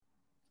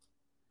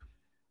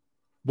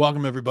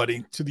Welcome,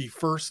 everybody, to the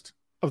first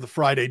of the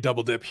Friday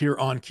Double Dip here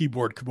on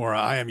Keyboard Kimura.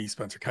 I am E.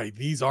 Spencer Kite.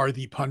 These are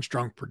the Punch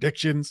Drunk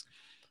predictions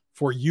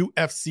for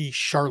UFC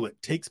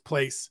Charlotte. Takes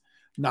place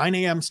 9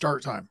 a.m.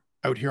 start time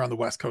out here on the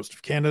west coast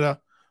of Canada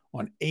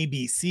on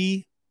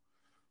ABC,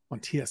 on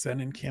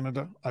TSN in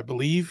Canada, I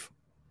believe.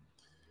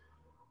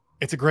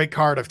 It's a great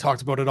card. I've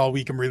talked about it all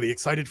week. I'm really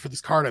excited for this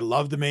card. I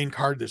love the main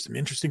card. There's some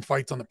interesting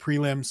fights on the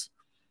prelims.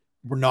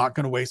 We're not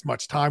going to waste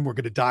much time. We're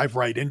going to dive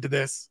right into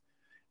this.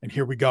 And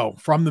here we go.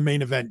 From the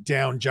main event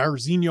down,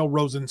 Jairzinho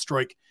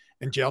Rozenstruik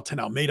and Jailton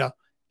Almeida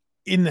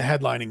in the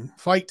headlining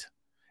fight.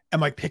 And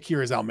my pick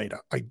here is Almeida.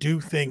 I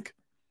do think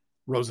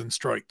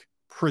Rozenstruik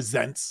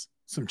presents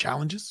some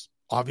challenges.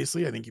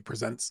 Obviously, I think he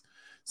presents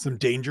some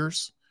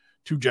dangers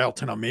to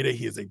Jailton Almeida.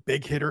 He is a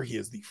big hitter. He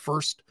is the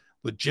first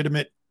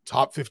legitimate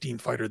top 15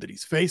 fighter that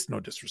he's faced. No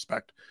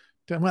disrespect.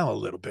 Well, a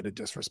little bit of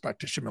disrespect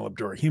to Shamil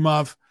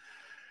Abdurrahimov.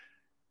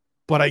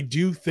 But I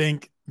do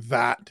think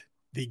that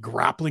the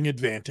grappling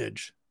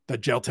advantage that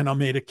Jailton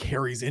Almeida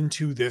carries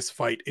into this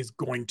fight is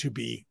going to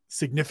be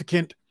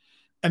significant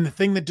and the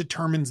thing that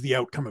determines the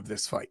outcome of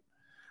this fight.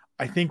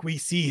 I think we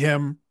see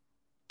him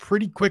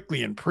pretty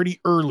quickly and pretty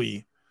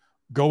early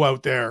go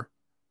out there,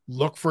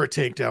 look for a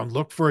takedown,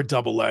 look for a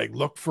double leg,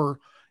 look for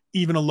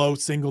even a low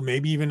single,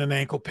 maybe even an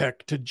ankle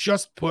pick to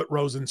just put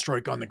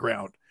Rozenstruik on the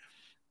ground.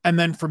 And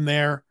then from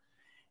there,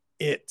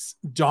 it's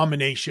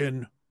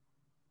domination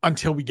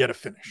until we get a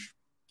finish.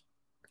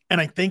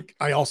 And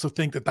I also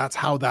think that that's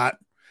how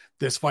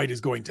this fight is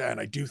going to end.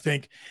 I do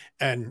think,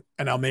 and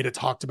Almeida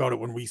talked about it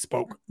when we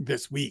spoke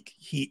this week,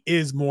 he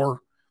is more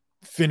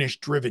finish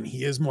driven.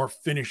 He is more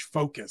finish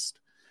focused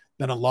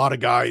than a lot of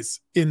guys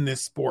in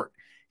this sport.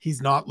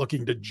 He's not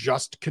looking to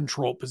just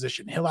control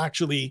position. He'll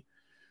actually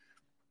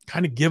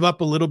kind of give up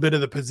a little bit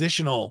of the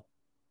positional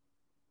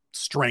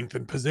strength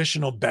and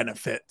positional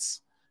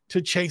benefits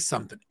to chase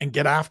something and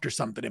get after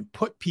something and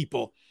put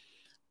people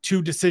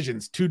to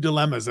decisions, to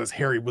dilemmas, as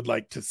Harry would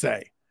like to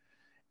say.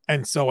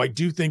 And so I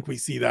do think we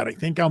see that. I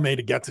think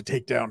Almeida gets a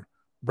takedown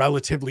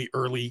relatively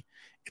early.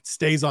 It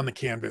stays on the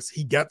canvas.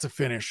 He gets a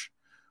finish,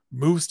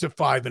 moves to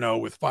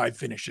 5-0 with 5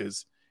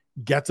 finishes,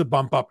 gets a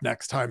bump up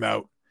next time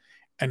out,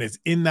 and is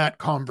in that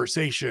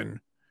conversation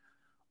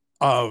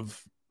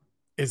of,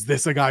 is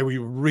this a guy we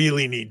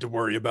really need to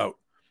worry about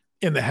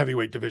in the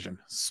heavyweight division?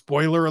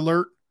 Spoiler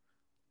alert,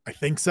 I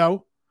think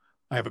so.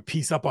 I have a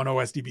piece up on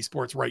OSDB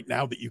Sports right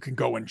now that you can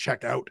go and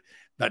check out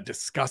that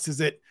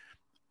discusses it.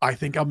 I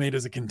think Almeida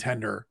is a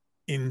contender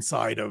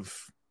inside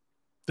of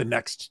the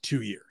next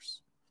 2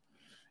 years.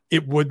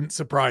 It wouldn't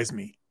surprise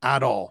me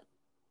at all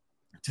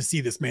to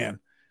see this man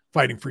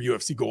fighting for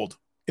UFC gold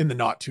in the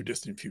not too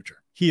distant future.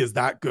 He is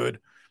that good.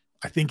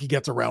 I think he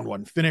gets a round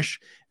 1 finish.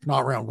 If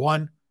not round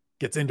 1,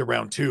 gets into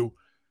round 2,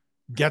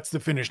 gets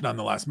the finish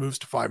nonetheless, moves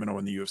to 5-0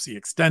 in the UFC,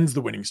 extends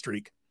the winning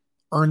streak,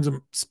 earns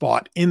a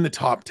spot in the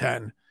top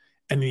 10,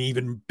 and an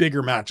even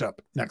bigger matchup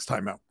next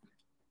time out.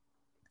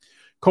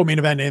 Co-main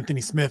event,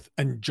 Anthony Smith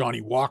and Johnny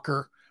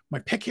Walker. My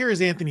pick here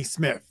is Anthony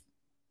Smith,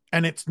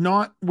 and it's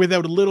not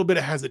without a little bit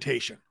of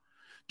hesitation.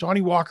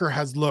 Johnny Walker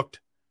has looked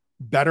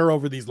better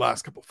over these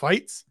last couple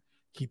fights.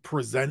 He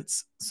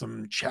presents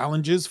some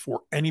challenges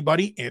for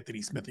anybody,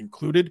 Anthony Smith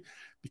included,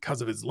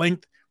 because of his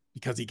length,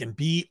 because he can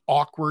be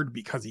awkward,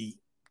 because he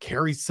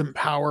carries some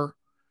power.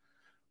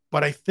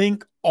 But I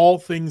think all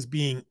things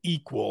being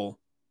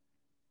equal,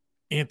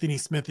 Anthony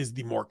Smith is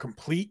the more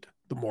complete,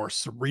 the more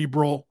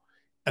cerebral,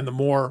 and the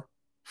more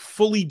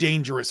fully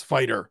dangerous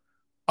fighter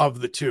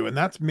of the two. And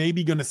that's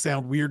maybe going to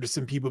sound weird to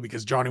some people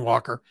because Johnny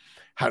Walker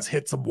has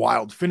hit some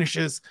wild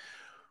finishes.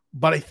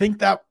 But I think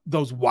that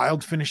those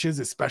wild finishes,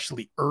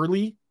 especially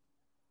early,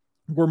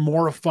 were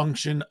more a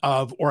function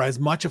of, or as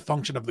much a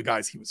function of the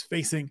guys he was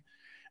facing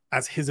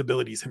as his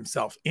abilities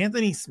himself.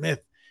 Anthony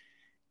Smith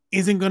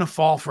isn't going to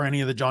fall for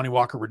any of the Johnny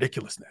Walker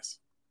ridiculousness.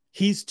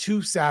 He's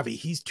too savvy.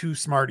 He's too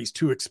smart. He's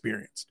too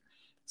experienced.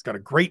 He's got a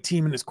great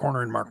team in his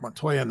corner in Mark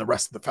Montoya and the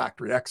rest of the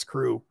Factory X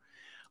crew.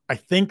 I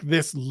think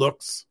this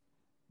looks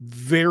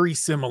very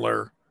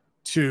similar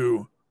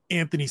to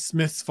Anthony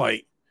Smith's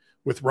fight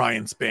with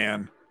Ryan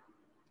Spann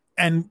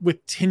and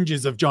with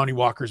tinges of Johnny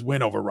Walker's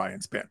win over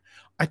Ryan Spann.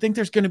 I think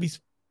there's going to be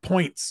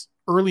points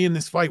early in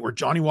this fight where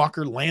Johnny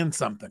Walker lands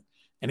something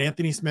and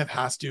Anthony Smith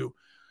has to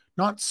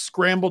not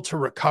scramble to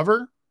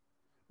recover,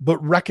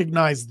 but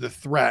recognize the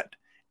threat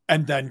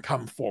and then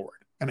come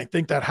forward. And I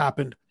think that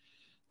happened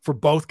for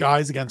both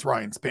guys against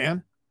Ryan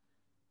Spann.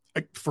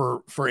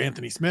 For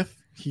Anthony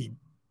Smith, he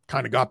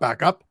kind of got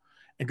back up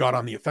and got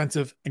on the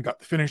offensive and got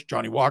the finish.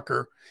 Johnny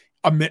Walker,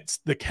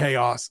 amidst the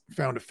chaos,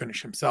 found a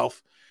finish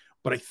himself.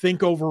 But I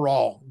think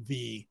overall,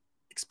 the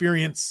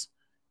experience,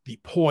 the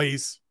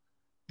poise,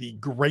 the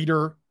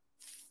greater,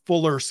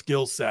 fuller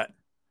skill set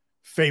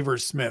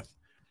favors Smith.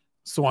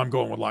 So I'm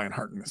going with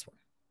Lionheart in this one.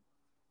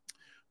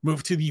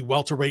 Move to the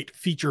welterweight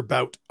feature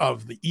bout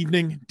of the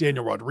evening.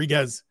 Daniel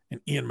Rodriguez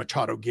and Ian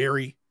Machado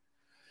Gary.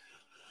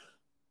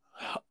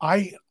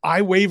 I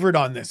wavered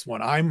on this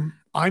one.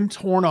 I'm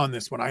torn on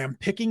this one. I am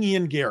picking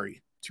Ian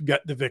Gary to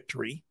get the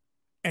victory,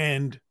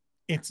 and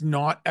it's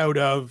not out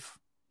of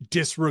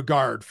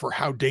disregard for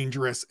how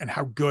dangerous and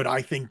how good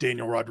I think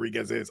Daniel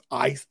Rodriguez is.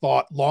 I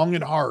thought long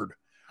and hard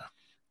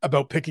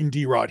about picking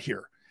D-Rod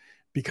here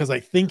because I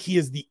think he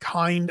is the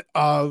kind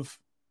of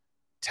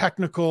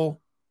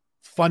technical,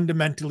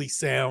 fundamentally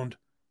sound,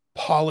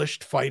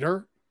 polished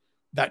fighter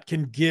that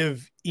can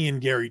give Ian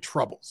Gary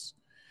troubles.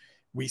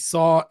 We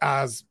saw,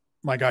 as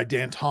my guy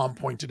Dan Tom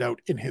pointed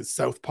out in his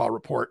Southpaw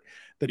report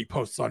that he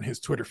posts on his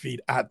Twitter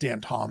feed at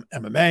Dan Tom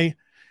MMA,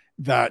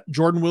 that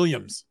Jordan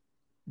Williams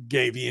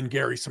gave Ian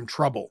Gary some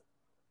trouble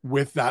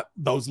with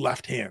those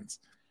left hands.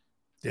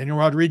 Daniel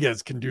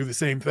Rodriguez can do the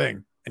same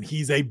thing, and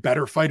he's a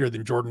better fighter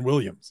than Jordan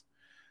Williams.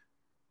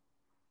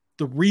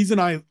 The reason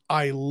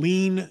I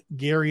lean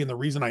Gary and the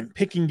reason I'm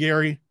picking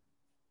Gary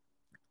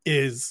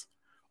is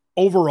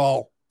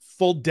overall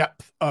full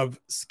depth of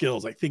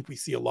skills. I think we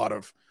see a lot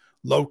of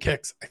low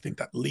kicks. I think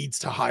that leads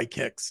to high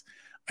kicks.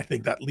 I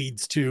think that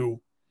leads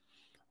to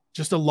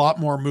just a lot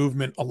more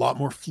movement, a lot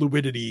more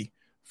fluidity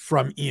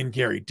from Ian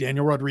Gary.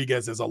 Daniel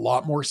Rodriguez is a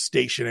lot more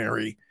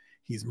stationary.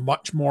 He's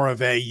much more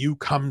of a, you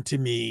come to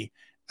me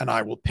and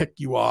I will pick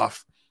you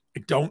off.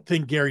 I don't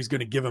think Gary's going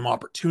to give him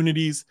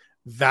opportunities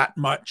that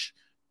much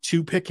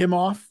to pick him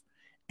off.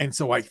 And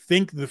so I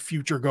think the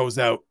future goes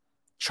out,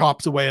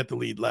 chops away at the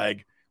lead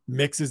leg,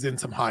 mixes in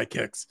some high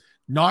kicks.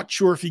 Not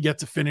sure if he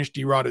gets a finish.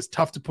 D-Rod is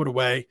tough to put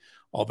away,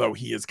 although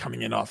he is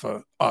coming in off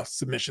a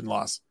submission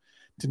loss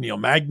to Neil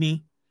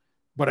Magny.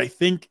 But I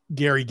think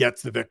Gary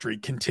gets the victory,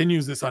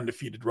 continues this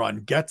undefeated run,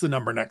 gets a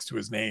number next to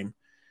his name,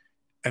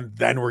 and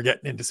then we're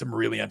getting into some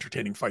really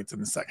entertaining fights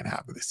in the second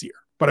half of this year.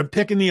 But I'm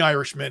picking the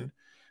Irishman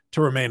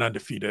to remain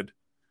undefeated,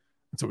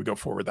 and so we go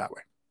forward that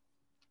way.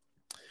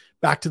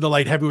 Back to the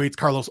light heavyweights,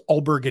 Carlos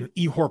Ulberg and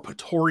Ihor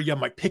Pretoria.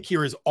 My pick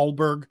here is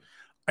Ulberg.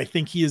 I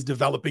think he is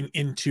developing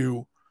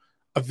into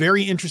a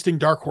very interesting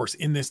dark horse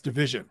in this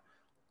division.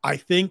 I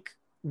think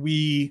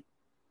we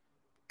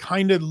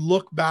kind of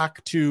look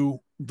back to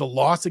the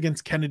loss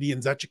against Kennedy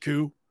and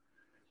Nzechukwu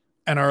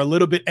and are a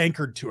little bit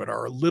anchored to it,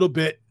 are a little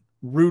bit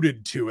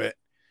rooted to it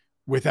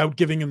without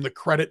giving him the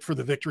credit for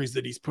the victories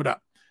that he's put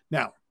up.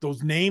 Now,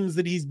 those names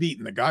that he's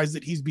beaten, the guys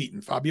that he's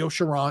beaten, Fabio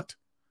Charant,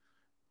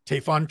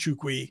 Tefon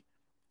Chukwi,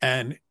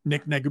 and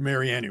Nick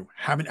Negumereanu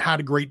haven't had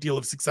a great deal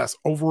of success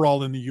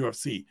overall in the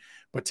UFC.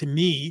 But to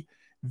me,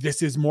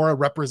 this is more a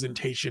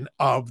representation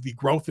of the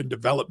growth and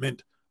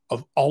development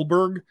of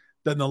Ulberg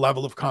than the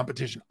level of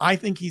competition. I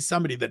think he's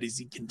somebody that as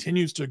he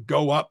continues to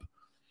go up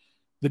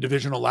the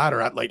divisional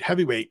ladder at light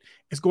heavyweight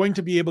is going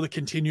to be able to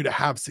continue to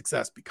have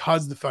success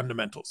because the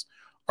fundamentals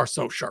are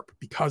so sharp,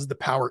 because the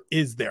power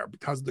is there,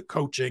 because the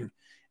coaching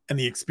and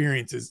the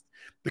experience is,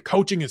 the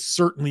coaching is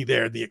certainly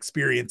there. The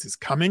experience is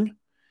coming.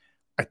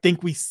 I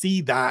think we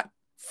see that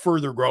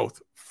further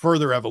growth,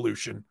 further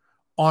evolution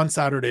on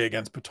Saturday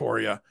against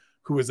Pretoria,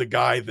 who is a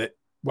guy that,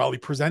 while he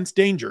presents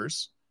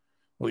dangers,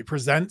 while he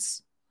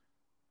presents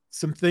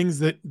some things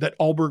that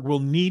Ulberg will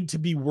need to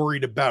be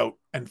worried about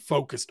and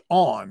focused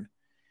on,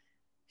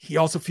 he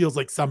also feels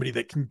like somebody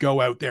that can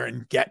go out there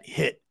and get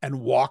hit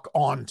and walk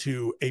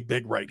onto a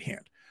big right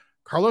hand.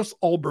 Carlos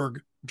Ulberg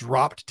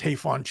dropped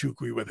Tefon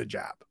Chukwi with a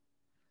jab.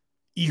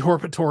 Ihor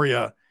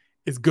Pretoria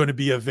is going to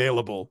be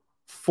available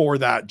for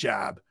that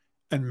jab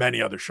and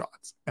many other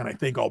shots. And I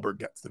think Ulberg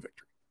gets the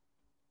victory.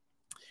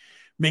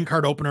 Main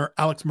card opener,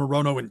 Alex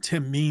Morono and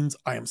Tim Means.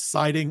 I am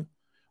siding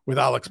with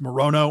Alex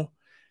Morono.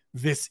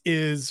 This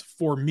is,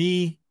 for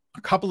me, a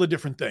couple of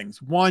different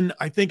things. One,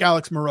 I think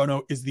Alex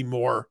Morono is the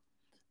more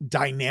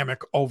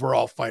dynamic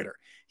overall fighter.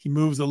 He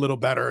moves a little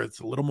better.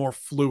 It's a little more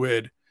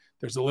fluid.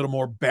 There's a little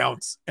more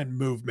bounce and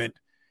movement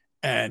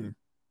and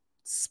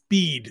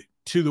speed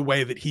to the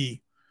way that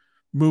he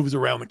moves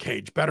around the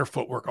cage, better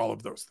footwork, all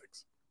of those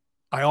things.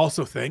 I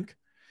also think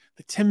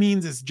that Tim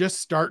Means is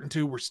just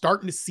we're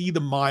starting to see the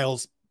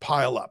miles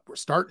pile up. We're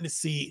starting to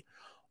see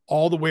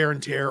all the wear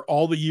and tear,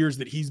 all the years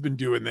that he's been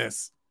doing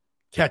this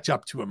catch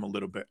up to him a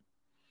little bit.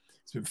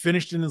 He's been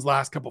finished in his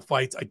last couple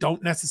fights. I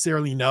don't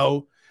necessarily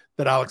know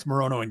that Alex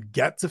Morono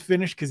gets a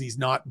finish because he's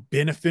not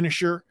been a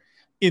finisher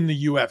in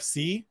the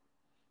UFC.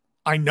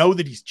 I know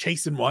that he's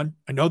chasing one.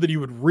 I know that he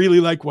would really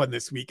like one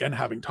this weekend,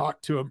 having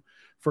talked to him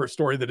for a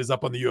story that is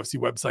up on the UFC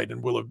website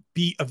and will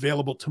be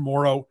available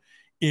tomorrow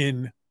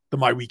in the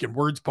My Week in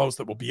Words post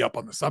that will be up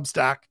on the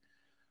Substack.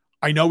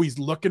 I know he's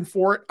looking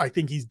for it. I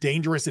think he's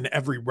dangerous in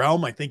every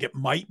realm. I think it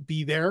might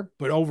be there,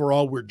 but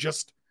overall, we're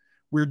just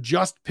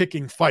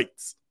picking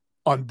fights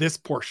on this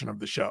portion of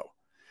the show.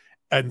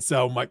 And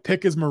so my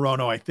pick is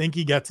Morono. I think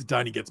he gets it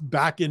done. He gets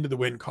back into the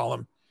win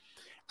column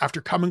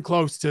after coming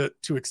close to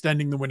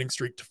extending the winning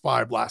streak to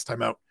 5 last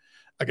time out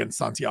against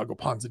Santiago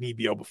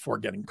Ponzinibbio before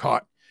getting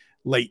caught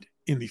late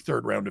in the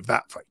third round of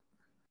that fight.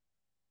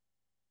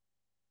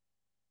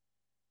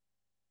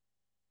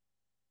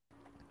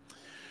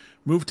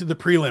 Move to the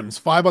prelims.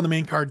 5 on the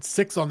main card,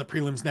 6 on the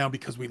prelims now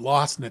because we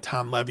lost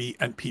Natan Levy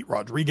and Pete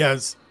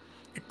Rodriguez.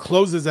 It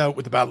closes out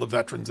with the battle of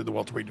veterans in the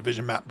welterweight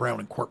division, Matt Brown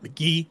and Court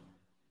McGee.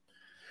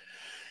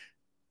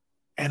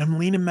 And I'm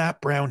leaning Matt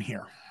Brown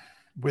here.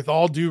 With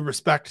all due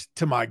respect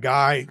to my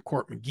guy,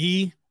 Court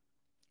McGee,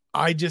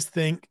 I just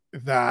think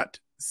that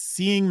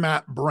seeing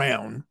Matt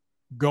Brown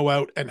go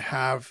out and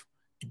have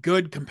a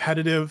good,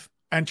 competitive,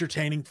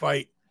 entertaining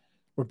fight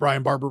with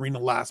Brian Barberina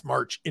last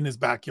March in his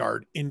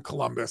backyard in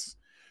Columbus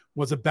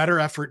was a better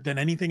effort than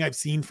anything I've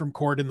seen from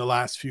Cord in the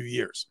last few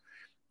years.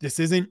 This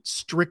isn't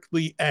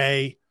strictly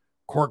a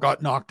Cord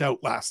got knocked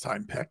out last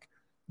time pick.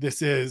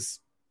 This is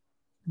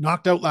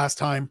knocked out last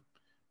time,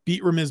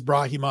 beat Ramiz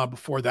Brahima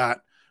before that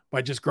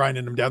by just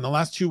grinding him down. The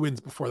last 2 wins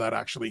before that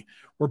actually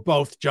were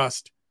both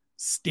just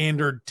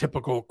standard,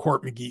 typical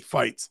Court McGee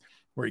fights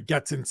where he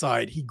gets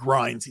inside, he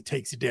grinds, he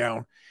takes you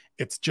down.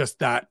 It's just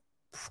that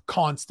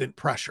constant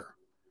pressure.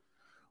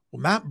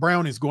 Well, Matt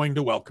Brown is going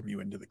to welcome you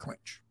into the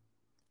clinch.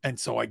 And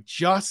so I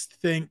just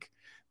think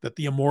that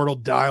the Immortal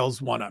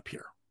dials one up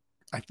here.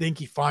 I think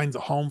he finds a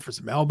home for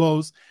some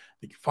elbows. I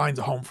think he finds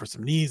a home for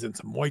some knees and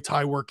some Muay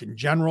Thai work in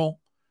general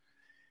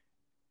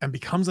and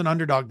becomes an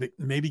underdog that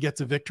maybe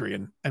gets a victory.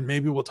 And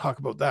maybe we'll talk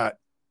about that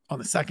on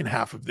the second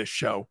half of this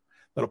show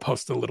that'll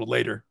post a little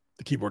later,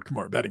 the Keyboard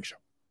Kimura Betting Show.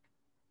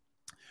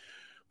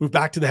 Move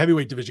back to the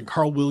heavyweight division,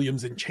 Carl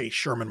Williams and Chase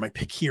Sherman. My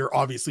pick here,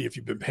 obviously, if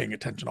you've been paying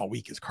attention all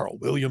week, is Carl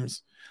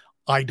Williams.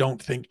 I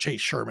don't think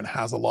Chase Sherman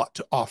has a lot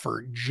to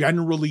offer,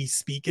 generally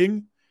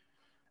speaking,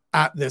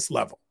 at this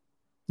level.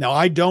 Now,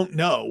 I don't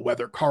know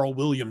whether Carl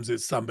Williams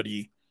is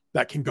somebody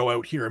that can go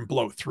out here and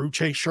blow through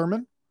Chase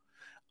Sherman.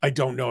 I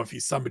don't know if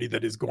he's somebody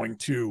that is going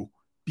to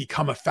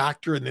become a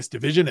factor in this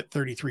division at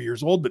 33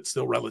 years old, but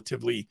still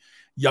relatively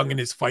young in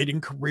his fighting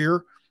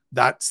career.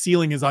 That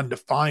ceiling is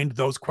undefined.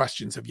 Those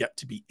questions have yet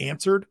to be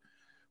answered.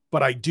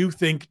 But I do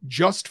think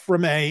just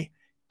from a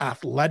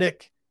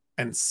athletic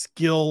and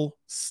skill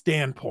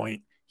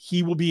standpoint,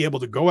 he will be able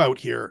to go out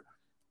here,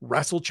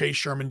 wrestle Chase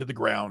Sherman to the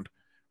ground,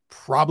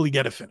 probably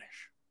get a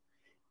finish.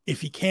 If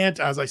he can't,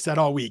 as I said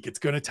all week, it's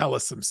going to tell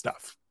us some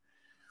stuff.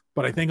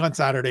 But I think on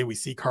Saturday, we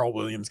see Carl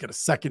Williams get a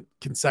second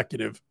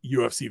consecutive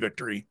UFC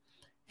victory,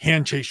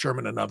 hand Chase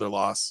Sherman another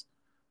loss,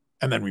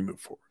 and then we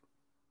move forward.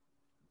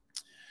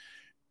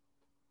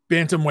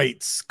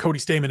 Bantamweights, Cody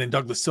Stamann and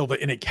Douglas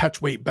Silva in a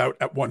catchweight bout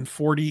at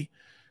 140.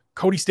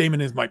 Cody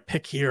Stamann is my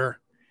pick here.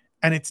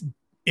 And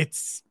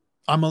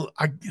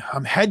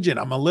I'm hedging.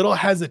 I'm a little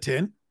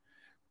hesitant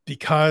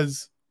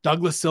because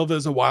Douglas Silva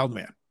is a wild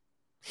man.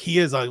 He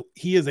is a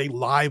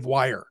live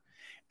wire.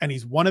 And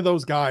he's one of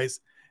those guys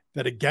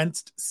that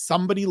against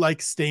somebody like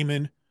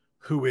Stamann,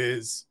 who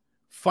is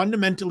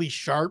fundamentally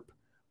sharp,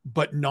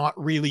 but not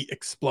really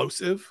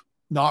explosive,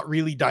 not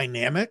really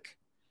dynamic,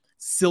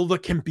 Silva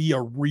can be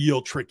a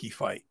real tricky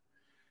fight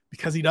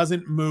because he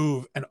doesn't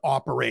move and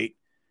operate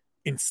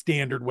in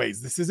standard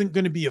ways. This isn't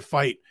going to be a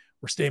fight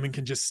where Stamann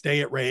can just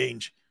stay at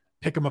range,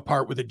 pick him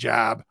apart with a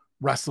jab,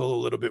 wrestle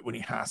a little bit when he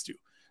has to.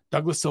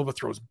 Douglas Silva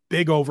throws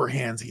big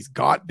overhands. He's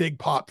got big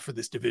pop for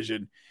this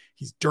division.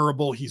 He's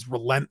durable. He's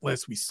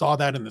relentless. We saw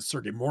that in the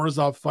Sergey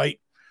Morozov fight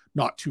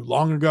not too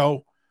long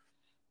ago.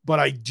 But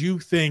I do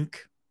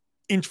think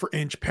inch for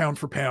inch, pound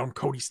for pound,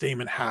 Cody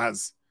Stamann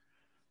has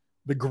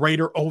the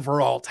greater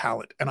overall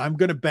talent. And I'm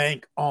going to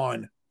bank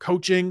on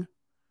coaching,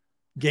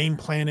 game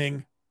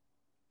planning,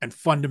 and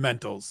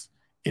fundamentals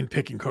in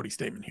picking Cody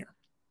Stamann here.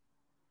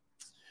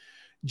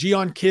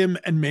 Jeon Kim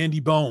and Mandy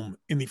Bohm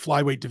in the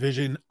flyweight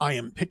division. I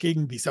am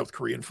picking the South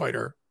Korean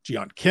fighter,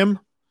 Jeon Kim.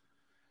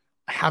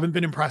 I haven't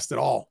been impressed at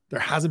all. There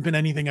hasn't been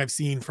anything I've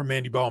seen from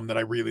Mandy Bohm that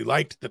I really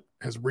liked that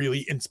has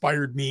really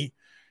inspired me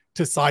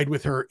to side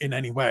with her in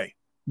any way.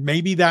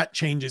 Maybe that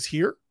changes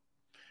here.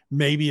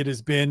 Maybe it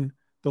has been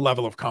the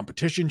level of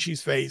competition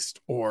she's faced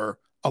or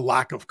a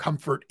lack of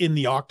comfort in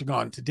the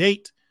octagon to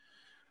date.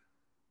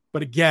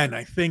 But again,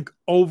 I think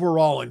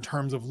overall, in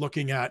terms of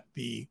looking at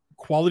the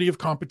quality of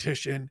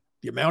competition,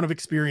 the amount of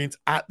experience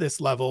at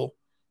this level,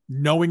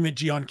 knowing that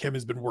Jeon Kim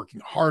has been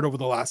working hard over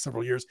the last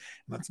several years,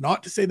 and that's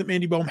not to say that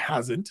Mandy Bohm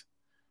hasn't,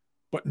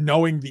 but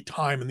knowing the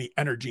time and the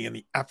energy and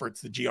the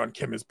efforts that Jeon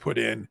Kim has put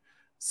in,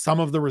 some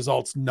of the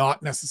results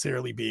not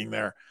necessarily being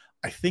there,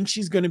 I think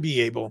she's going to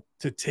be able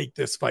to take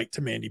this fight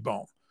to Mandy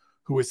Bohm,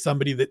 who is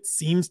somebody that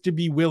seems to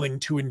be willing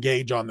to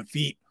engage on the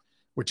feet,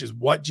 which is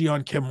what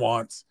Jeon Kim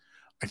wants.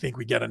 I think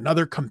we get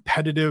another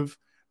competitive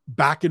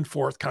back and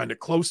forth, kind of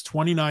close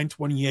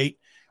 29-28,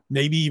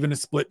 maybe even a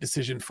split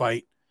decision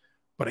fight.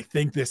 But I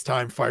think this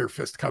time Fire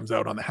Fist comes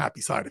out on the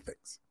happy side of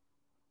things.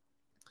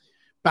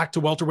 Back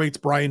to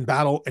welterweights, Brian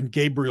Battle and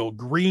Gabriel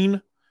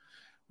Green.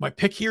 My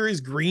pick here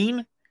is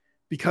Green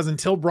because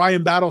until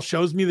Brian Battle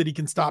shows me that he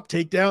can stop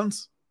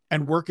takedowns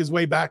and work his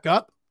way back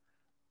up,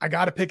 I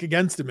got to pick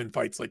against him in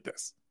fights like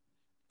this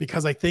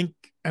because I think,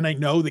 and I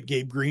know that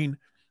Gabe Green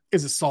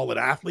is a solid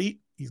athlete.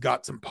 He's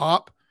got some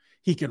pop.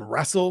 He can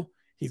wrestle.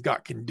 He's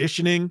got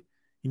conditioning.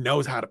 He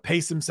knows how to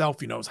pace himself.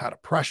 He knows how to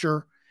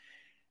pressure.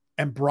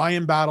 And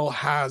Brian Battle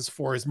has,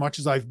 for as much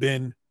as I've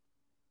been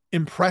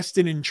impressed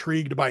and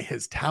intrigued by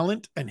his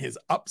talent and his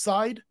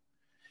upside,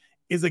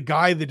 is a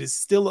guy that is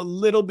still a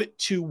little bit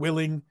too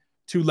willing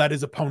to let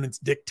his opponents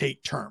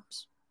dictate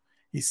terms.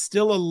 He's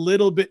still a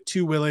little bit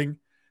too willing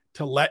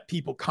to let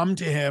people come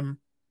to him,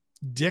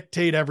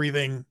 dictate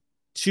everything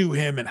to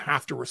him, and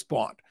have to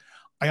respond.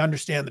 I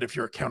understand that if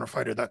you're a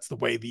counterfighter, that's the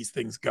way these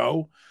things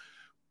go.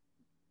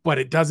 but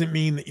it doesn't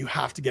mean that you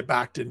have to get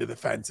backed into the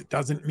fence. It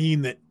doesn't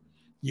mean that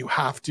you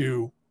have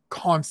to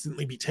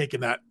constantly be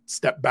taking that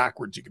step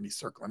backwards. You can be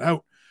circling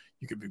out.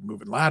 You could be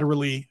moving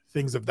laterally,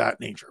 things of that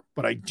nature.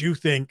 But I do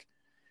think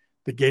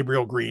that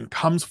Gabriel Green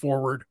comes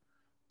forward,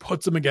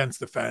 puts him against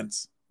the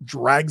fence,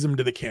 drags him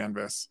to the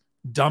canvas,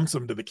 dumps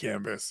him to the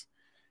canvas,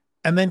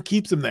 and then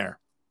keeps him there.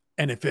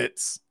 And if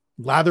it's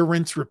lather,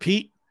 rinse,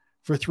 repeat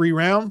for 3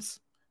 rounds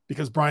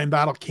because Brian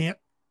Battle can't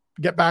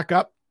get back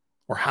up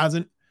or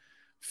hasn't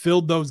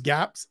filled those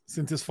gaps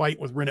since his fight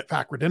with Rinat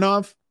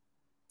Fakhretdinov,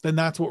 then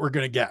that's what we're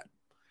going to get.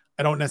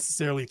 I don't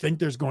necessarily think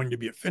there's going to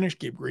be a finish.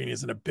 Gabe Green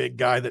isn't a big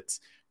guy that's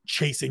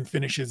chasing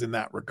finishes in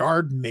that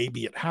regard.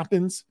 Maybe it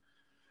happens,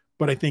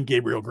 but I think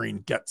Gabriel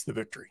Green gets the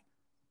victory.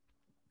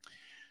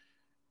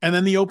 And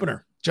then the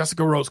opener,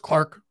 Jessica Rose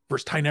Clark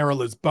versus Tainara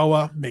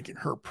Lisboa, making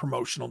her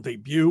promotional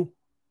debut.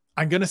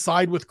 I'm going to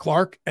side with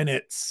Clark, and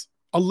it's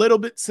a little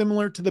bit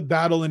similar to the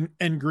Battle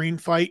and Green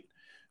fight,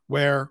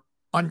 where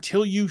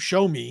until you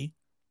show me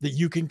that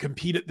you can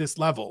compete at this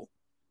level,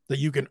 that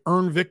you can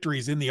earn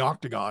victories in the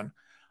octagon,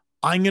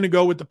 I'm going to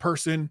go with the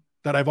person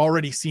that I've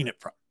already seen it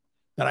from,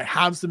 that I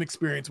have some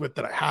experience with,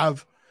 that I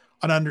have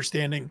an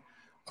understanding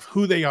of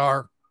who they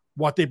are,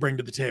 what they bring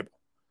to the table.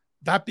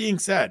 That being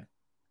said,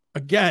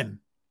 again,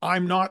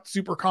 I'm not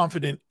super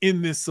confident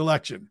in this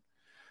selection.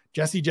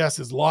 Jessie Jess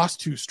has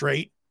lost 2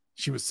 straight.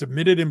 She was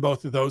submitted in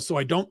both of those, so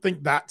I don't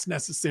think that's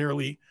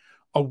necessarily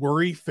a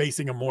worry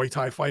facing a Muay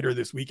Thai fighter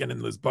this weekend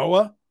in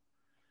Lisboa.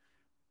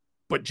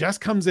 But Jess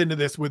comes into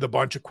this with a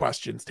bunch of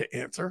questions to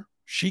answer.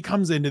 She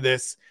comes into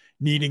this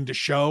needing to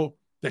show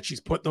that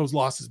she's put those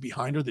losses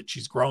behind her, that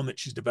she's grown, that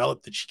she's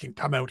developed, that she can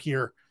come out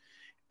here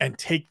and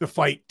take the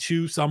fight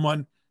to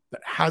someone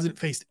that hasn't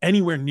faced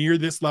anywhere near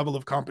this level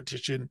of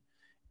competition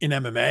in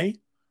MMA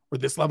or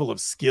this level of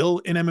skill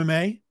in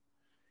MMA.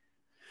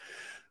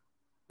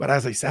 But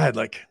as I said,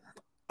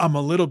 I'm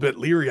a little bit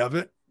leery of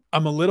it.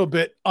 I'm a little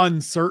bit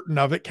uncertain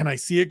of it. Can I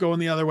see it going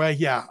the other way?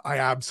 Yeah, I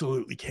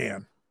absolutely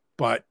can.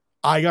 But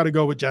I got to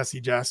go with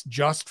Jessie Jess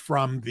just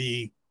from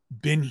the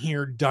been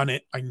here, done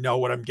it, I know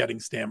what I'm getting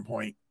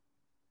standpoint.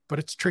 But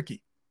it's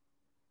tricky.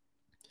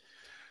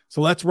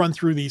 So let's run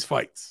through these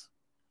fights.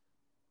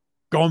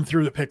 Going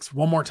through the picks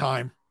one more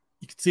time.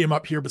 You can see them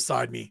up here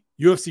beside me.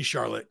 UFC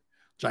Charlotte,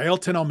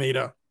 Jailton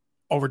Almeida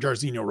over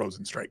Jairzinho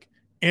Rozenstruik.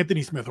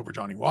 Anthony Smith over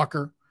Johnny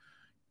Walker.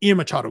 Ian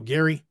Machado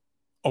Gary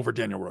over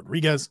Daniel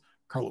Rodriguez.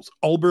 Carlos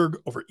Ulberg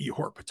over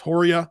Ihor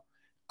Pretoria.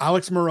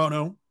 Alex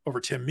Morono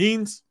over Tim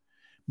Means.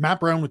 Matt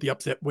Brown with the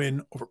upset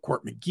win over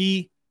Court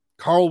McGee.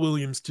 Carl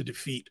Williams to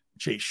defeat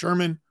Chase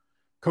Sherman.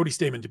 Cody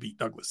Stamann to beat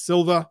Douglas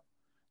Silva.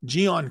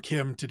 Jeon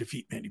Kim to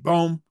defeat Mandy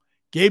Bohm.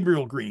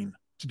 Gabriel Green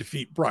to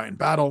defeat Brian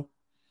Battle.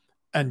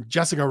 And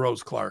Jessica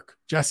Rose Clark,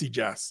 Jessie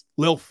Jess,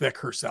 Lil Thick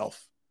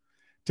herself,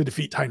 to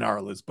defeat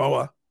Tainara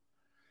Lisboa.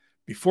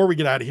 Before we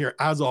get out of here,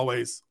 as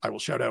always, I will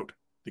shout out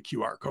the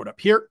QR code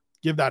up here.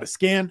 Give that a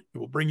scan. It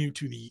will bring you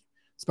to the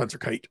Spencer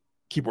Kite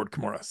Keyboard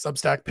Kimura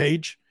Substack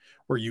page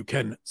where you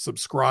can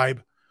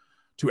subscribe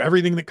to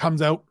everything that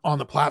comes out on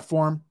the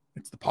platform.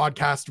 It's the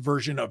podcast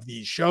version of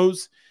these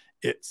shows.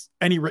 It's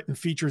any written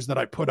features that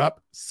I put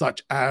up,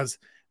 such as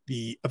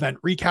the event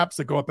recaps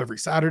that go up every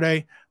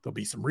Saturday. There'll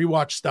be some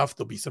rewatch stuff.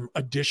 There'll be some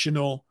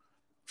additional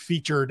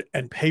featured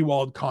and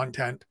paywalled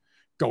content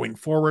going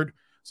forward.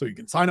 So you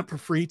can sign up for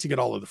free to get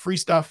all of the free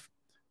stuff,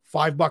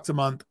 $5 a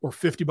month or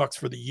 $50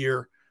 for the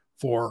year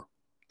for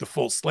the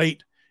full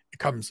slate. It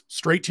comes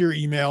straight to your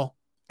email.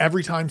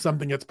 Every time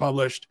something gets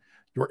published,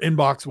 your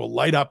inbox will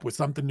light up with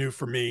something new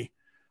from me.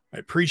 I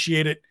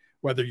appreciate it.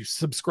 Whether you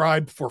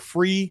subscribe for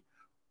free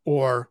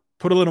or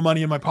put a little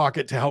money in my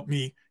pocket to help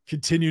me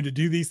continue to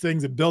do these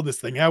things and build this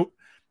thing out,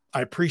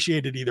 I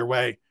appreciate it either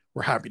way.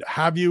 We're happy to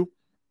have you.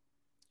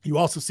 You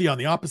also see on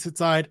the opposite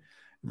side,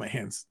 my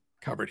hand's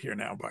covered here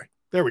now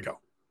there we go,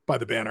 by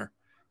the banner.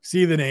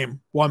 See the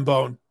name, One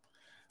Bone.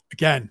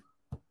 Again,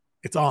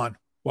 it's on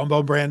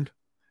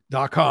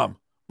onebonebrand.com,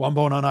 One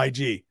Bone on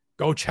IG.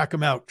 Go check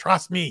them out.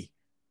 Trust me.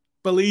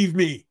 Believe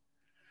me.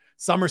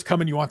 Summer's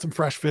coming. You want some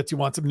fresh fits. You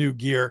want some new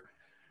gear.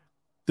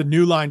 The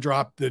new line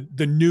dropped.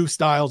 The new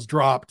styles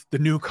dropped. The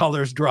new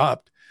colors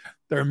dropped.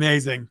 They're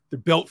amazing. They're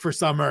built for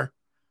summer.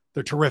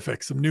 They're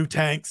terrific. Some new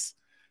tanks,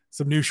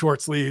 some new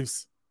short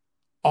sleeves,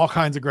 all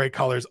kinds of great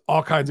colors,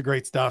 all kinds of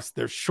great stuffs.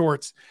 There's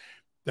shorts.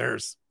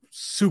 There's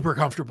super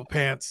comfortable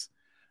pants.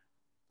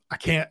 I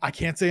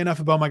can't say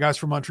enough about my guys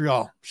from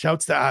Montreal.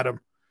 Shouts to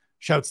Adam.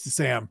 Shouts to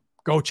Sam.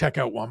 Go check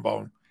out One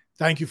Bone.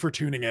 Thank you for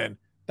tuning in.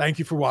 Thank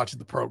you for watching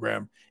the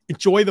program.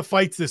 Enjoy the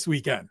fights this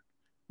weekend.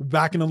 We'll be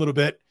back in a little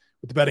bit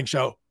with the betting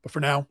show. But for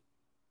now,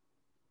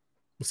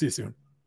 we'll see you soon.